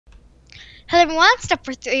Hello everyone, Step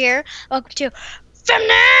for 3 here. Welcome to From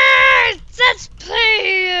Nerds! Let's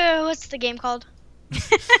play! What's the game called?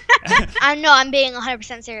 I know, I'm being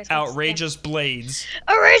 100% serious. Outrageous Blades.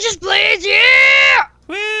 Outrageous Blades, yeah!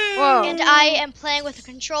 Woo! Whoa. And I am playing with a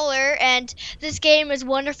controller, and this game is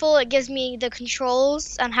wonderful. It gives me the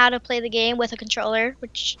controls on how to play the game with a controller,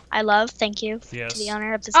 which I love. Thank you to the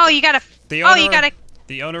owner of this game. You gotta.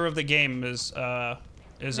 The owner of the game is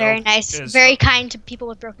very nice, very kind to people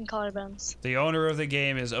with broken collarbones. The owner of the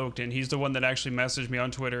game is Oakton. He's the one that actually messaged me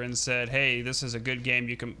on Twitter and said, "Hey, this is a good game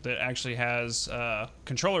that actually has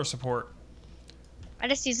controller support." I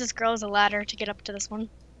just use this girl as a ladder to get up to this one.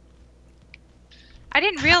 I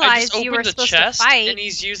didn't realize you were supposed to fight. And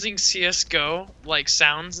he's using CS:GO like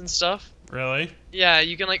sounds and stuff. Really? Yeah,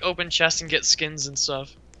 you can like open chests and get skins and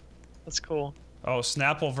stuff. That's cool. Oh,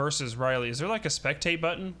 Snapple versus Riley. Is there like a spectate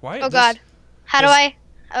button? Why? Oh God. How do I?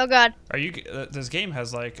 Oh God. Are you? This game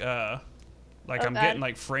has like I'm getting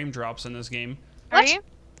like frame drops in this game. Are you?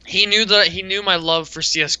 He knew my love for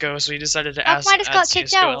CS:GO, so he decided to add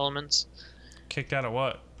CS:GO elements. Kicked out of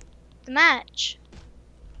what? The match.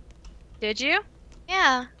 Did you?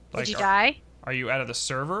 Yeah. Did you die? Are you out of the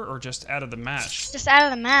server or just out of the match? Just out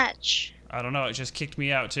of the match. I don't know. It just kicked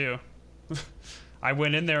me out too. I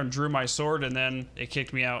went in there and drew my sword, and then it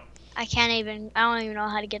kicked me out. I don't even know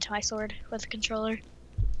how to get to my sword with the controller.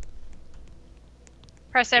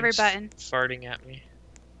 Press every button. Farting at me.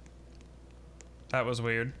 That was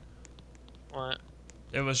weird. What?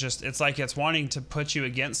 It was just, it's like it's wanting to put you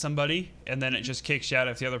against somebody, and then it just kicks you out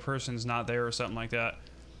if the other person's not there or something like that.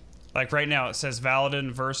 Like right now, it says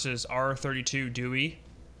Valadin versus R32 Dewey.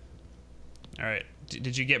 Alright,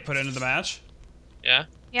 did you get put into the match? Yeah.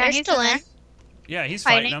 Yeah, he's still in. Yeah, he's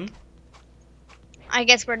fighting him. I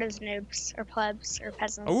guess we're just noobs, or plebs, or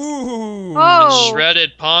peasants. Ooh! Oh!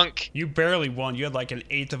 Shredded, punk! You barely won. You had like an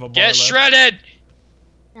eighth of a bar Get left. shredded!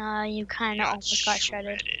 You kind of almost got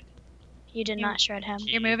shredded. You did not shred him.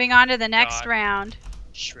 You're moving on to the next round.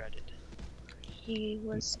 Shredded. He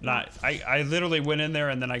was not. I literally went in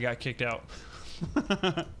there and then I got kicked out.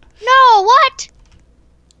 No, what?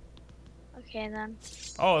 Okay then.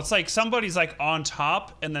 Oh, it's like somebody's like on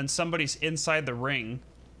top and then somebody's inside the ring,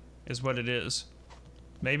 is what it is.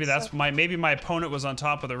 Maybe that's maybe my opponent was on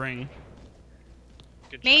top of the ring.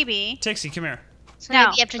 Maybe. Tixie, come here. So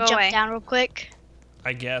maybe you have to jump down real quick.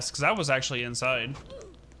 I guess, because I was actually inside.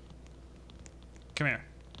 Come here.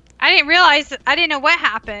 I didn't realize. I didn't know what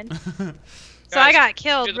happened. So I got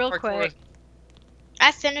killed real quick.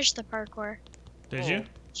 I finished the parkour. Did you?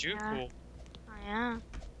 Yeah. Cool. Oh, yeah.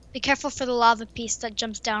 Be careful for the lava piece that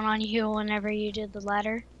jumps down on you whenever you do the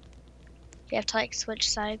ladder. You have to like switch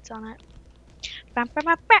sides on it.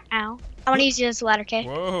 Ow. I want to use you as a ladder, okay?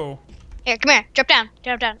 Whoa. Here, come here. Drop down.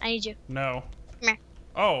 Drop down. I need you. No. Come here.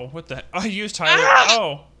 Oh, what the? I used Tyler.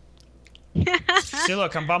 Oh. See,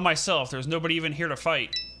 look, I'm by myself. There's nobody even here to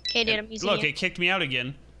fight. Okay, dude, I'm using you. Look, it kicked me out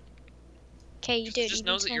again. Okay, you do. It just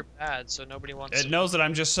knows that you're bad, so nobody wants to. It knows that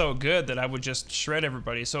I'm just so good that I would just shred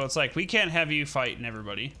everybody. So it's like, we can't have you fighting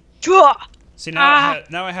everybody. See, now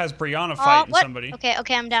it has Brianna fighting somebody. Okay,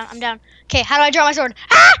 I'm down. Okay, how do I draw my sword?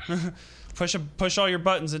 Ah! Push all your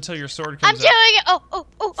buttons until your sword comes out. I'm doing it.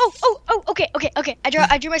 Oh. Okay.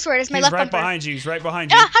 I drew my sword. It's my left bumper. Behind you. He's right behind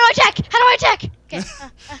you. How do I attack? Okay.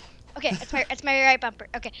 Okay, it's my right bumper.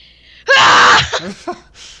 Okay. Ah!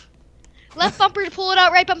 Left bumper to pull it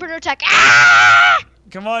out, right bumper to attack. Ah!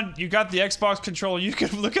 Come on, you got the Xbox controller. You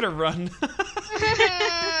can look at her run.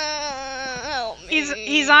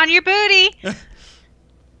 He's on your booty.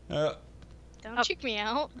 Don't check me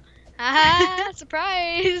out. Ah,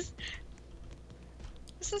 surprise.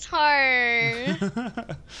 This is hard.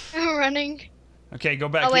 I'm running. Okay, go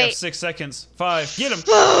back. Oh, you have 6 seconds. 5. Get him.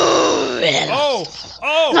 Oh! Dang it!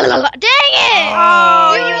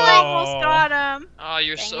 Oh, you almost got him. Oh,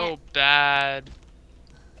 you're so bad.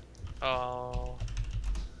 Oh.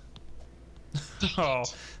 Oh,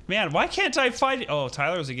 man, why can't I fight? Oh,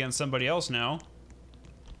 Tyler's against somebody else now.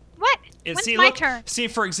 What? When's my turn? See,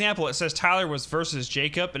 for example, it says Tyler was versus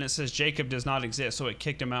Jacob, and it says Jacob does not exist, so it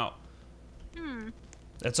kicked him out.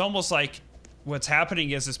 It's almost like what's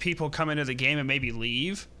happening is people come into the game and maybe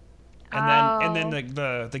leave, and then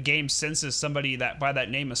the game senses somebody that by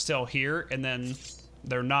that name is still here, and then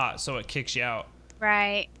they're not, so it kicks you out.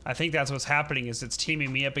 Right. I think that's what's happening is it's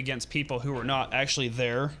teaming me up against people who are not actually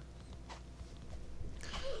there.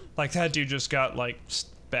 Like that dude just got like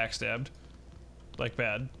backstabbed, like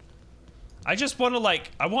bad. I just want to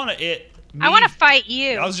I want to fight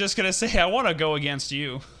you. I was just gonna say I want to go against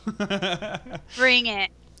you. Bring it.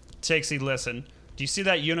 Tixie, listen. Do you see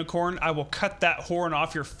that unicorn? I will cut that horn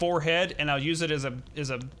off your forehead, and I'll use it as a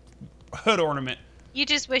hood ornament. You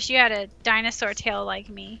just wish you had a dinosaur tail like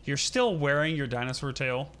me. You're still wearing your dinosaur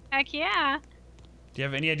tail? Heck yeah. Do you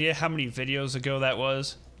have any idea how many videos ago that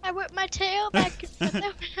was? I whip my tail back and forth. I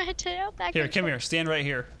whip my tail back Here, and come forth. here. Stand right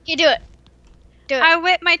here. You do it. Do it. I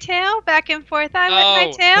whip my tail back and forth. I whip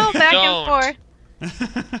my tail back and forth.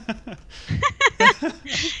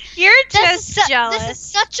 You're just jealous. This is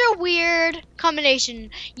such a weird combination.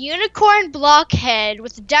 Unicorn blockhead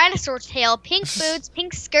with a dinosaur tail, pink boots,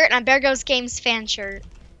 pink skirt, and a Bereghostgames fan shirt.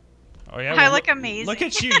 Oh yeah, I look amazing. Look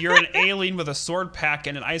at you. You're an alien with a sword pack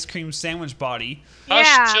and an ice cream sandwich body. Yeah.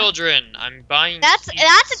 Hush, children. I'm buying That's keys. an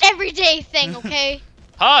everyday thing, okay?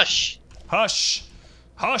 Hush. Hush.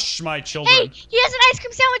 Hush, my children. Hey, he has an ice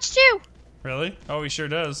cream sandwich too. Really? Oh, he sure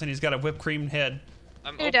does. And he's got a whipped cream head.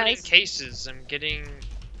 I'm Who opening does? cases. I'm getting...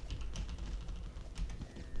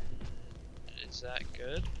 Is that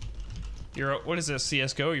good? What is this,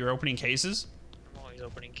 CSGO? You're opening cases? I'm always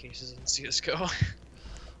opening cases in CSGO.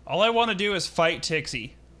 All I want to do is fight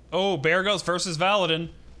Tixie. Oh, Bereghos versus Valadin.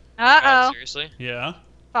 Uh-oh. Seriously? Yeah.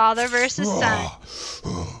 Father versus son.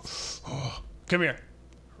 Come here.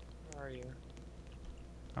 Where are you?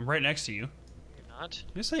 I'm right next to you. You're not?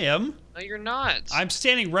 Yes, I am. No, you're not. I'm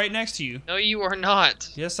standing right next to you. No, you are not.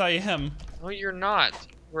 Yes, I am. No, you're not.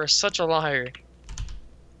 You are such a liar.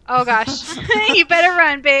 Oh gosh. You better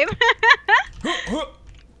run, babe.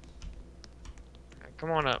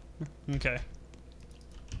 Come on up. Okay.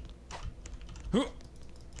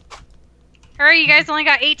 Hurry, you guys only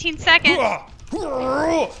got 18 seconds.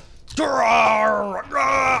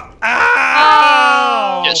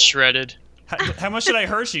 Ow! Get shredded. How much did I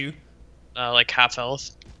hurt you? Like half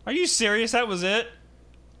health. Are you serious? That was it?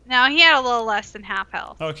 No, he had a little less than half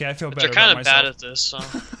health. Okay, I feel But better you're kind about of bad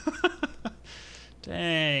myself. at this, so.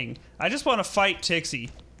 Dang. I just want to fight Tixie.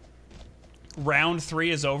 Round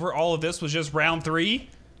 3 is over. All of this was just round 3.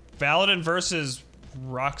 Valadin versus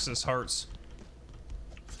Roxas Hearts.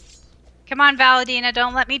 Come on, Valadina,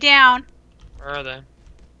 don't let me down. Where are they?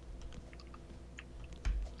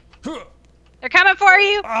 They're coming for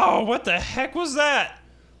you. Oh, what the heck was that?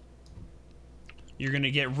 You're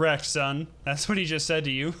gonna get wrecked, son. That's what he just said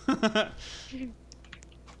to you.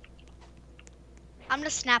 I'm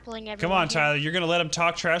just snappling everyone. Come on, here. Tyler. You're gonna let him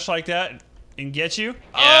talk trash like that and get you?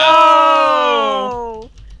 Yeah. Oh.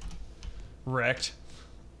 Wrecked.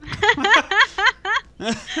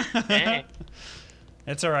 Dang.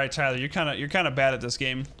 It's all right, Tyler. You're kind of bad at this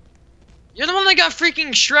game. You're the one that got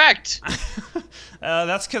freaking shreked.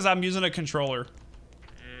 That's because I'm using a controller.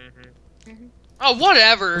 Oh,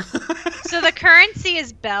 whatever. So the currency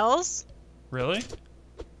is bells? Really?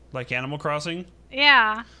 Like Animal Crossing?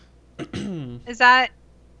 Yeah. Is that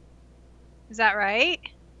right?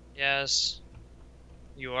 Yes.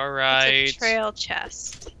 You are right. It's a trail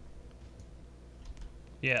chest.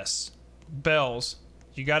 Yes. Bells.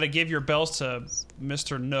 You got to give your bells to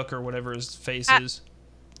Mr. Nook or whatever his face is.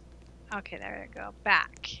 Okay, there we go.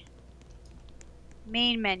 Back.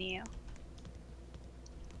 Main menu.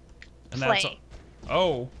 And Play. that's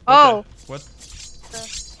oh. Oh. What?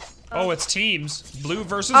 Oh, it's teams. Blue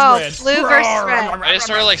versus Oh, red. blue versus red. I just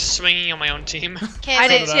started like swinging on my own team. Okay, I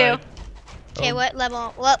wait. did So too. I. Okay, Oh. what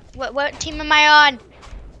level? What team am I on?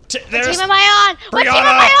 What There's team am I on? What team am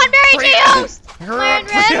I on? Mary Geos! Am I on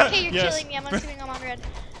red? Okay, you're Yes. killing me. I'm assuming I'm on red.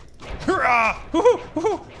 Hurrah!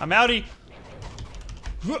 Woo-hoo! I'm outie.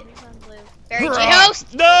 Who's on blue? Mary Hurrah! Geos!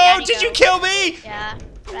 No! Down you Did go. you kill me? Yeah.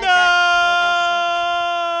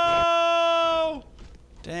 No!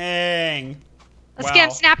 Dang. Let's Wow. get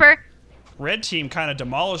him, Snapper. Red team kind of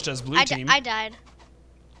demolished us blue team. I died.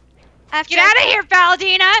 After Get out of here,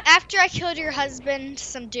 Valadina. After I killed your husband,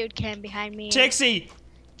 some dude came behind me. Tixie!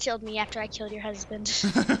 Killed me after I killed your husband.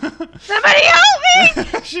 Somebody help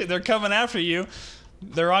me. Shit, they're coming after you.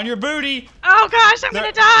 They're on your booty. Oh gosh, I'm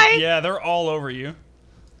gonna die. Yeah, they're all over you.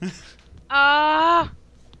 I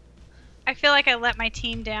feel like I let my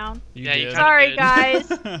team down. You Yeah, you did. kinda Sorry, did.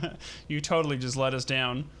 guys. You totally just let us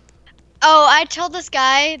down. Oh, I told this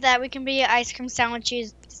guy that we can be Ice Cream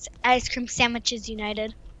Sandwiches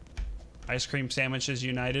United. Ice cream sandwiches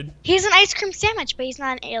united. He's an ice cream sandwich, but he's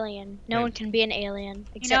not an alien. No Wait. one can be an alien.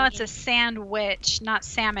 You Except know it's me. a sandwich, not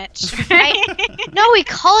sandwich. No, we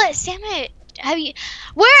call it sandwich. Have you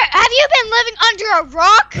been living under a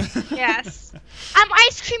rock? Yes. I'm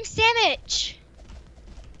ice cream sandwich.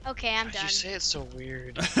 Okay, I'm Why'd done. you say it so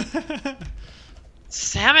weird?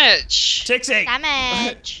 Sandwich. Tixie!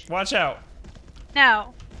 Sandwich. Watch out.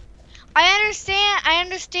 No. I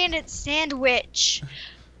understand it's sandwich.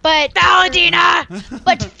 But Valadina!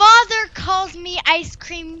 But father calls me ice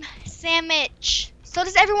cream sandwich. So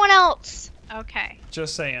does everyone else. Okay.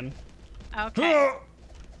 Just saying. Okay.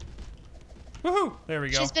 Woohoo! There we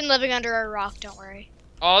go. She's been living under a rock, don't worry.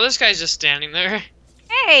 Oh, this guy's just standing there.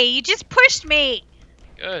 Hey, you just pushed me.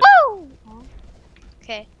 Good. Woo!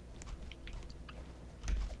 Okay.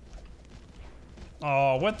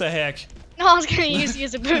 Oh, what the heck? No, I was gonna use you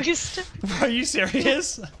as a boost. Are you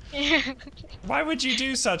serious? Yeah. Why would you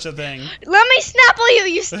do such a thing? Let me snapple you!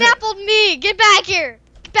 You snappled me! Get back here!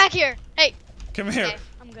 Get back here! Hey! Come here. Okay,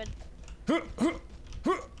 I'm good.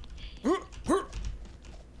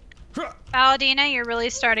 Paladina, you're really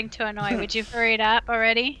starting to annoy. Would you hurry it up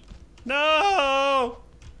already? No!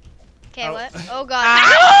 Okay, Oh. what? Oh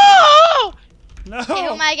god. No! Okay,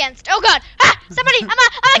 who am I against? Oh god! Ah! Somebody!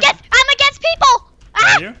 I'm against people!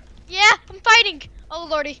 Ah! Are you? Yeah, I'm fighting. Oh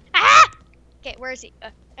lordy. Ah! Okay, where is he?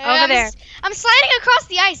 Over there. I'm sliding across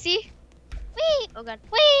the ice, see? Whee! Oh god.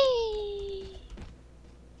 Whee!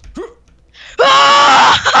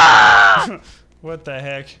 What the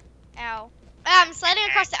heck? Ow. Ah, I'm sliding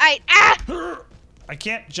across the ice. Ah! I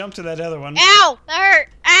can't jump to that other one. Ow! That hurt.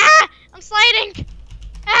 Ah! I'm sliding.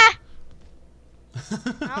 Ah! I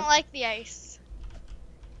don't like the ice.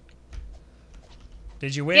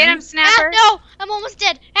 Did you win? Get him, Snapper. Ah, no! I'm almost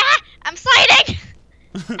dead. Ah! I'm sliding.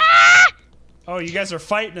 Ah! Oh, you guys are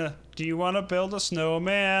fighting. Do you want to build a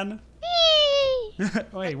snowman? Whee!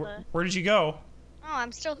 Wait, where did you go? Oh,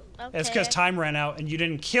 I'm still okay. It's because time ran out and you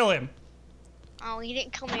didn't kill him. Oh, he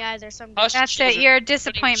didn't kill me either, so I'm Hush, That's it. children. You're a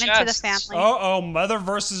disappointment to the chests. family. Uh-oh, mother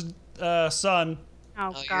versus son.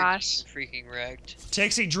 Oh, Oh, gosh. you're freaking wrecked.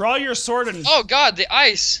 Tixie, draw your sword and... Oh god, the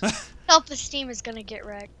ice. self-esteem is gonna get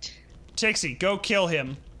wrecked. Tixie, go kill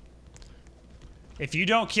him. If you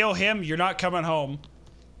don't kill him, you're not coming home.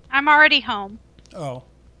 I'm already home. Oh.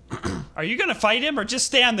 Are you gonna fight him or just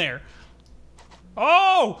stand there?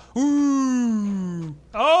 Oh! Ooh!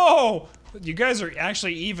 Oh! You guys are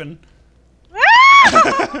actually even.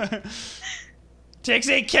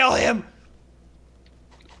 Tixie, kill him!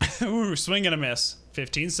 Ooh, swing and a miss.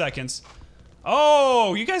 15 seconds.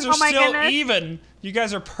 Oh, you guys are Oh my still goodness. even. You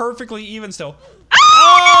guys are perfectly even still.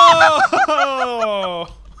 Oh!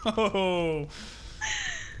 Oh!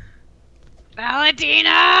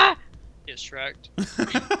 Paladina! Get shreked.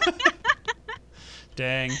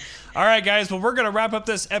 Dang. All right, guys. Well, we're going to wrap up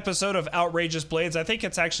this episode of Outrageous Blades. I think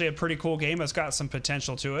it's actually a pretty cool game. It's got some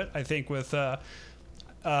potential to it. I think with, what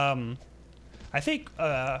am I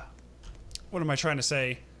trying to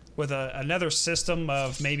say? With another system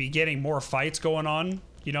of maybe getting more fights going on.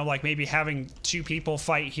 You know, like maybe having 2 people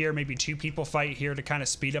fight here, maybe 2 people fight here to kind of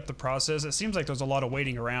speed up the process. It seems like there's a lot of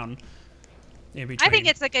waiting around in between. I think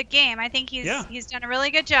it's a good game. I think he's Yeah. he's done a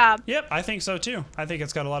really good job. Yep, I think so too. I think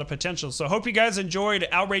it's got a lot of potential. So hope you guys enjoyed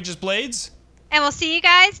Outrageous Blades. And we'll see you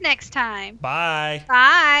guys next time. Bye.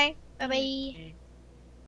 Bye. Bye-bye.